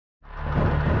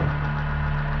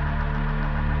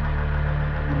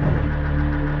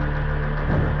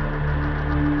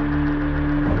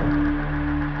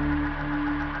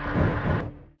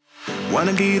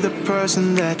Wanna be the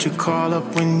person that you call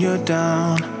up when you're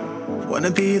down. Wanna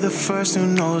be the first who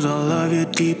knows all of your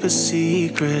deepest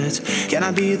secrets. Can I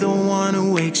be the one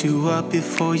who wakes you up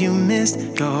before you missed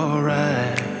your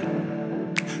ride?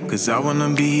 'Cause I wanna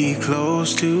be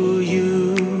close to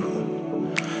you,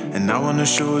 and I wanna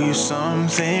show you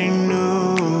something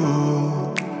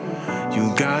new.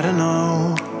 You gotta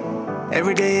know,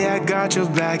 every day I got your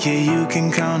back, yeah, you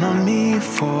can count on me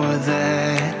for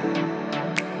that.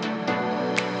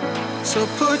 So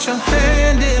put your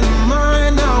hand in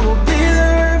mine, I will be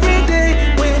there every day.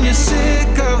 When you're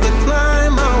sick of the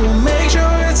climb, I will make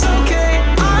sure it's okay.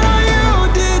 I know you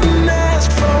didn't ask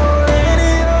for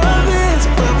any of this,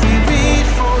 but we reach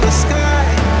for the sky.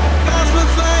 Clouds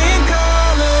with flying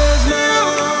colors now.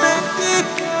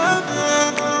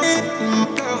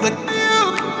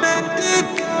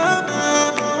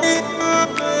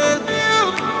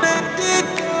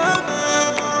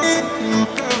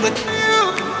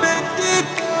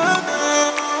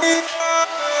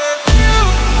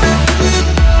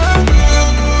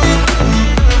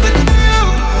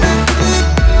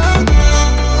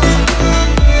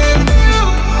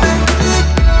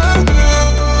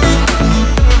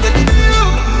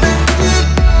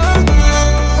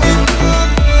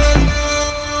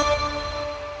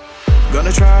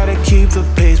 Gonna try to keep the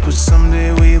pace, but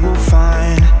someday we will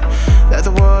find that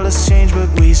the world has changed, but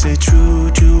we stay true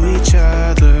to each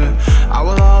other. I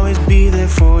will always be there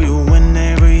for you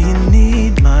whenever you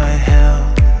need my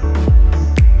help.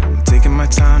 I'm taking my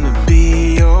time to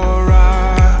be your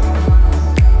rock.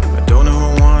 I don't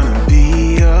ever wanna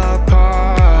be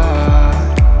apart.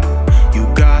 You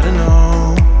gotta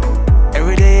know,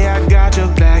 every day I got your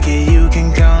back, yeah, you can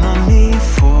count on me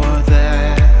for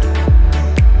that.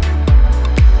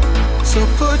 So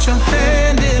put your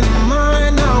hand in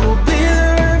mine, I will be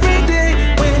there every day.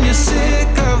 When you're sick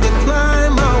of the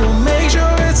climb, I will make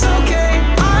sure it's okay.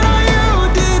 I know you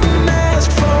didn't ask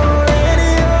for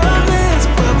any of this,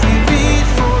 but we reach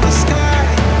for the sky.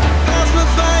 Clouds with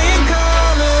flying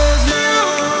colors now.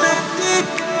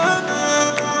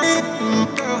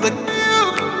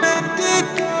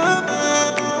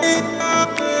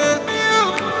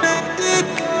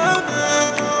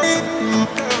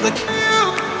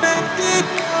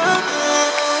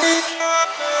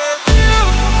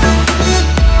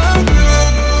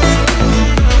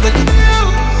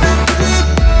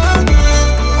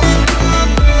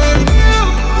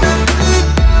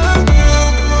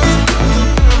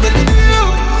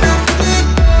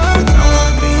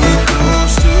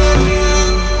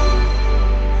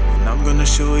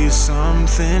 Show you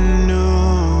something new.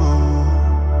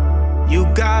 You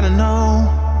gotta know,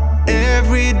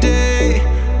 every day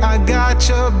I got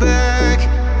your back,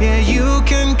 yeah, you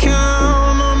can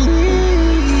count on me,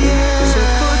 yeah. So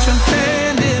put your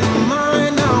hand in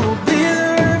mine, I will be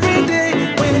there every day.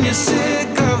 When you're sick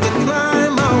of the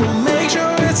climb, I will make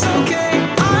sure it's okay.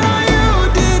 I know you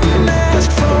didn't ask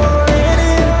for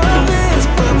any of this,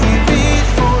 but we reach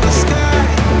for the sky.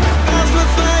 Clouds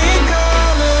with flying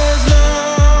colors now.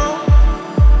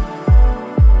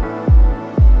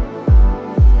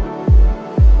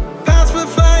 Clouds with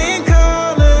flying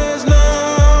colors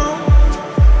now.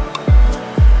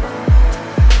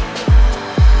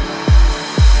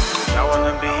 I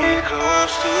wanna be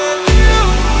close to you.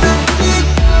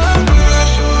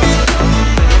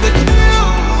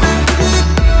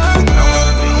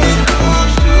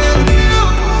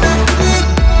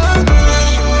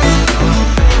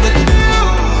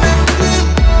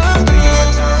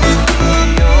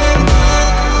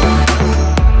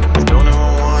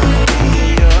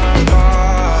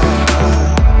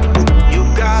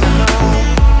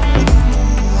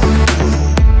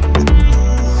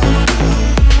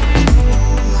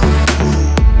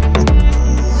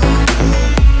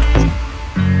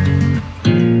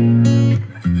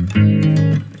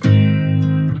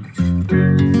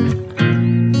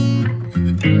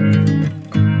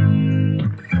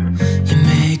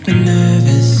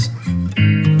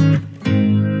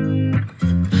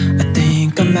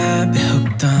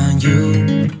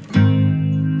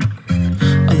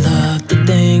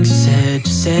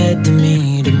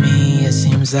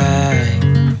 Like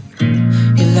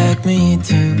you like me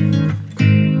too.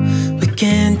 We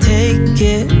can take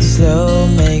it slow,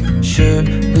 make sure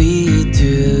we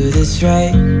do this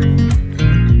right.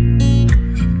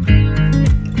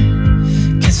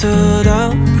 Canceled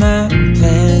all my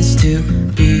plans to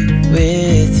be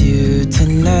with you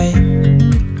tonight.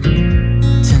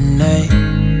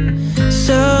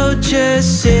 So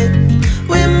just sit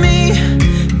with me,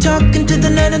 talking to the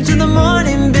night until the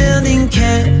morning, building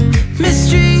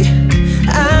chemistry.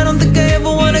 I don't think I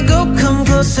ever wanna go come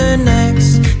closer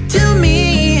next to me.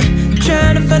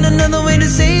 find another way to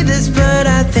say this, but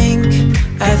I think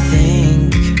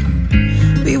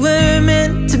we were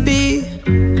meant to be.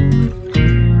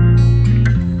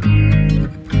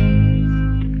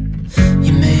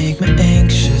 You make me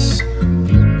anxious.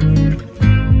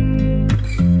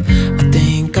 I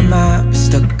think I might be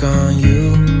stuck on you.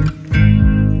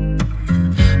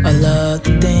 All of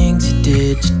the things you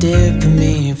did for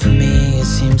me. It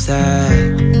seems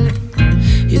like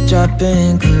you're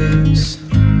dropping clues.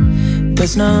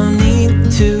 There's no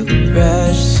need to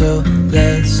rush, so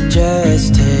let's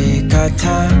just take our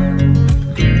time.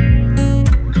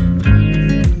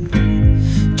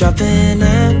 Dropping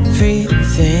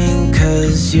everything,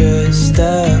 'cause you're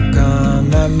stuck on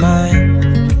my mind.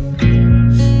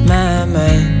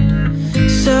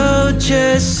 So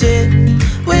just sit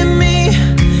with me,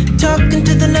 talking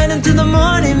to the night until the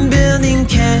morning, building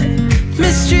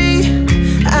chemistry.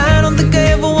 I don't think I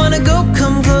ever wanna go,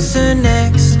 come closer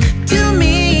next to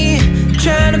me.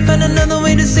 Trying to find another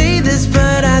way to say this,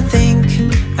 but I think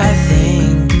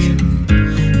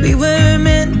we were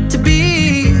meant to be.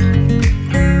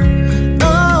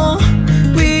 Oh,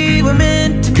 we were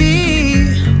meant to be.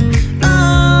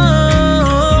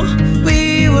 Oh, we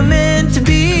were meant to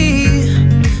be.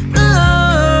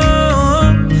 Oh,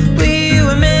 we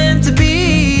were meant to be.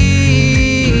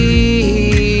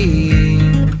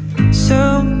 So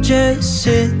just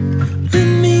sit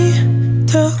with me,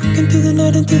 talking through the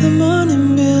night until the morning,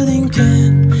 building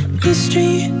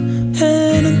chemistry. I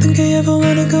don't think I ever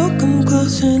wanna go, come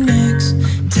closer next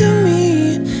to me.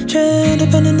 Trying to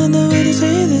find another way to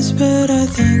say this, but I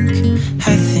think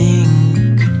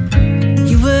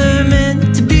you were meant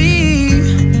to be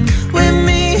with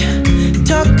me,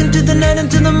 talking to the night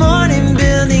until the morning,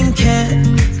 building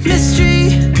chemistry.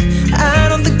 I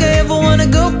don't think I ever wanna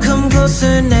go, come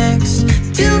closer next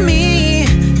to me.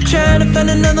 Trying to find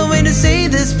another way to say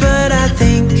this, but I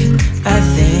think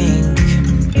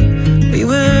we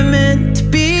were meant to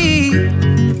be.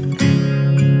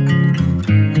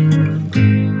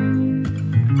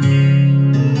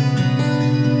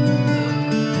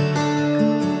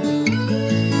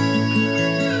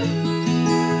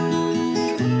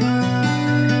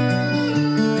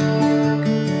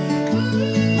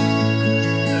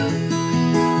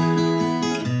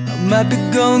 I might be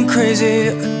going crazy,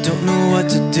 I don't know what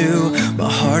to do.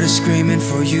 My heart is screaming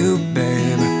for you,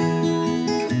 babe.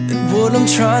 And what I'm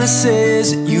trying to say is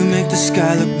that you make the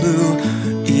sky look blue,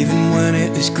 even when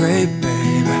it is gray,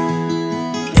 babe.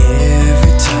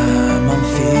 Every time I'm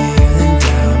feeling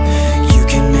down, you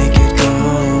can make it go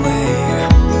away.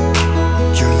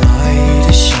 Your light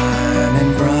is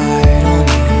shining bright on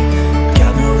me,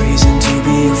 got no reason to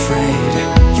be afraid.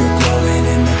 You're glowing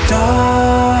in the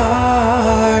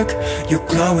dark. You're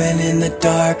glowing in the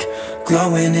dark,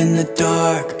 glowing in the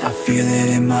dark. I feel it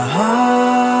in my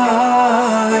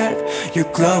heart.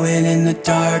 You're glowing in the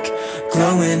dark,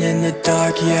 glowing in the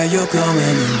dark. Yeah, you're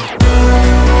glowing in the dark.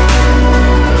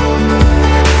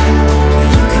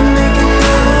 You can make it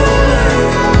go away.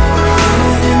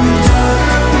 Glowing in the dark.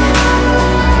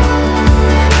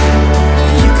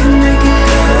 You can make it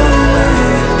go away.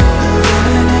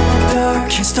 Glowing in the dark.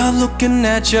 Can't stop looking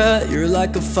at you, you're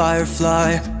like a firefly.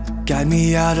 Guide me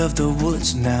out of the woods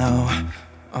now.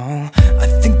 Oh, I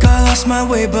think I lost my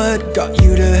way, but got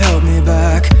you to help me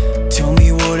back. Tell me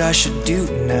what I should do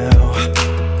now.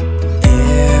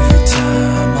 Every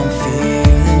time I'm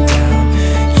feeling down,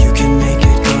 you can make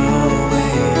it go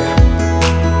away.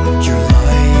 Your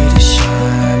light is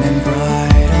shining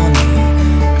bright on me,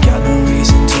 got no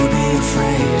reason to be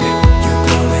afraid. You're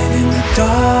glowing in the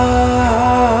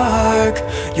dark.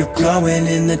 You're glowing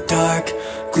in the dark,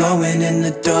 glowing in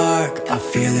the dark. I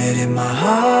feel it in my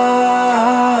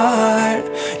heart.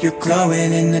 You're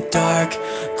glowing in the dark,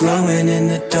 glowing in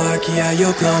the dark. Yeah,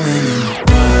 you're glowing in the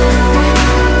dark.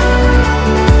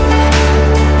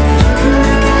 You can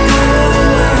make it go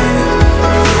away.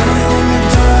 Glowing in the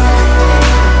dark.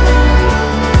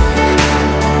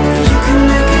 You can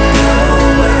make it go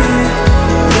away.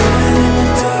 Glowing in the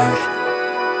dark.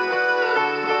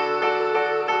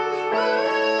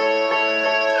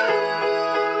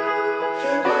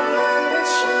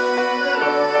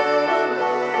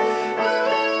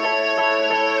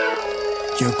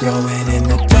 You're glowing in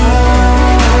the dark.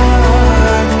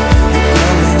 You're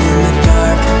glowing in the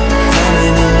dark,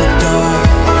 glowing in the dark.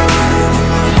 Glowing in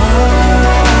my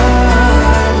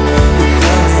heart. You're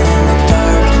glowing in the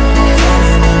dark,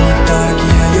 glowing in the dark.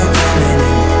 Yeah, you're glowing in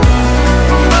the dark.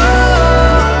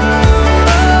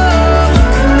 You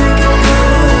can make it go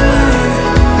away.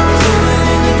 Glowing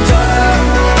in the dark.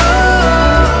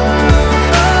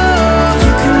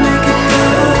 You can make it go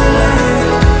away.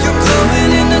 You're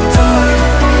glowing in the dark.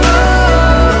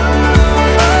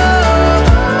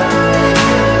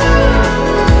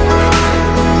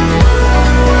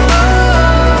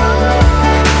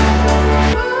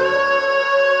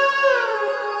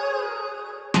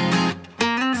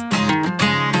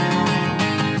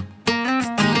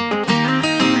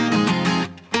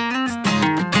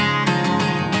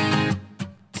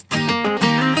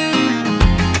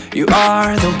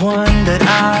 are the one that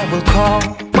I will call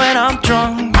when I'm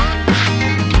drunk.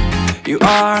 You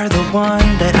are the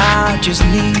one that I just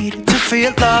need to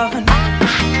feel loving.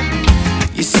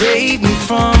 You saved me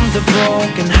from the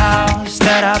broken house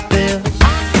that I built.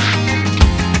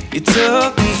 You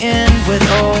took me in with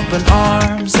open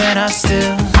arms, and I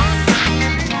still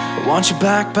want you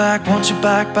back, back, want you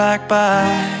back, back,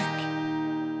 back.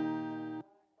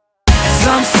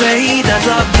 Some say that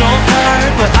love don't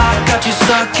hurt, but I've got you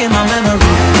stuck in my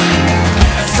memory.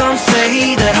 Some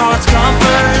say that hearts come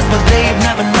first, but they've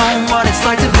never known what it's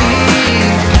like to be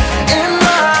in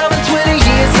love and 20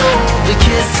 years old. We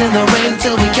kiss in the rain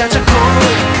till we catch a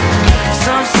cold.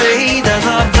 Some say that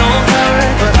love don't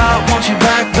hurt, but I want you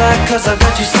back, back, cause I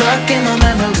got you stuck in my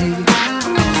memory.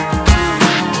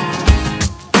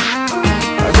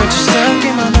 I got you stuck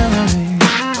in my memory.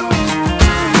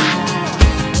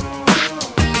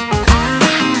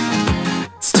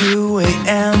 It's 2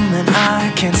 a.m. and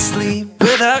I can't sleep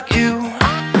without you.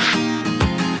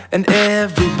 And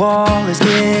every wall is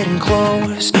getting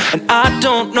close, and I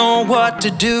don't know what to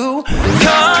do.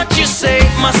 Can't you save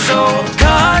my soul?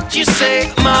 Can't you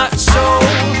save my soul?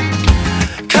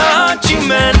 Can't you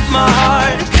mend my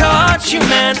heart? Can't you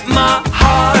mend my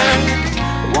heart?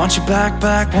 I want you back,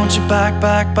 back, want you back,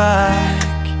 back, back.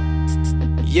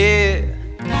 Yeah,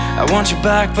 I want you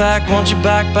back, back, want you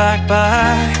back, back,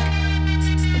 back.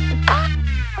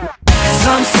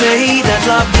 Some say that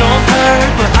love don't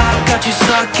hurt, but I've got you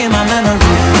stuck in my memory.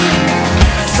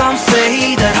 Some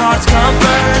say that hearts come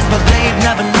first, but they've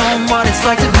never known what it's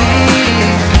like to be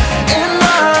in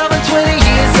love and 20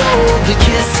 years old. We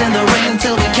kiss in the rain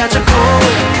till we catch a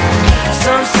cold.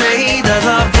 Some say that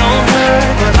love don't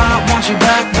hurt, but I want you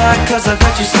back, back, cause I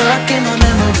got you stuck in my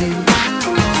memory.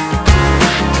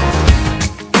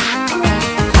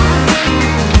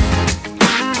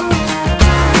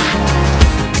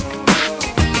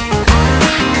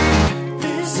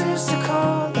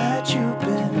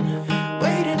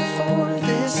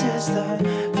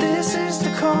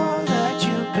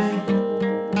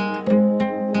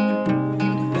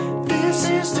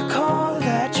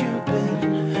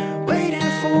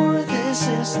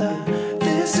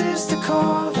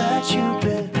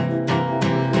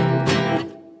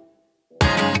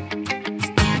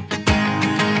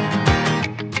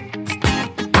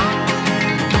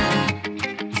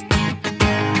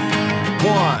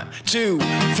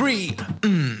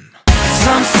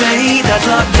 Some say that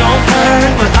love don't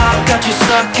hurt, but I've got you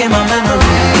stuck in my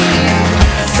memory.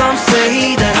 Some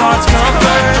say that hearts come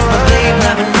first, but they've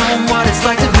never known what it's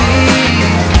like to be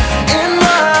in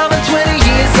love and 20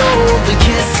 years old. We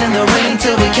kiss in the rain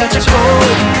till we catch a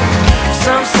cold.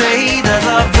 Some say that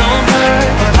love don't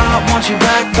hurt, but I want you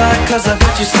back, back, cause I've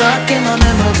got you stuck in my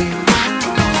memory.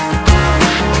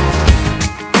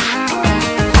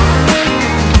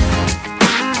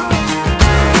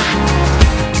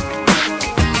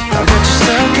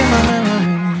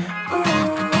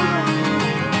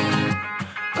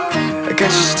 I got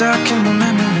you stuck in my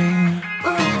memory.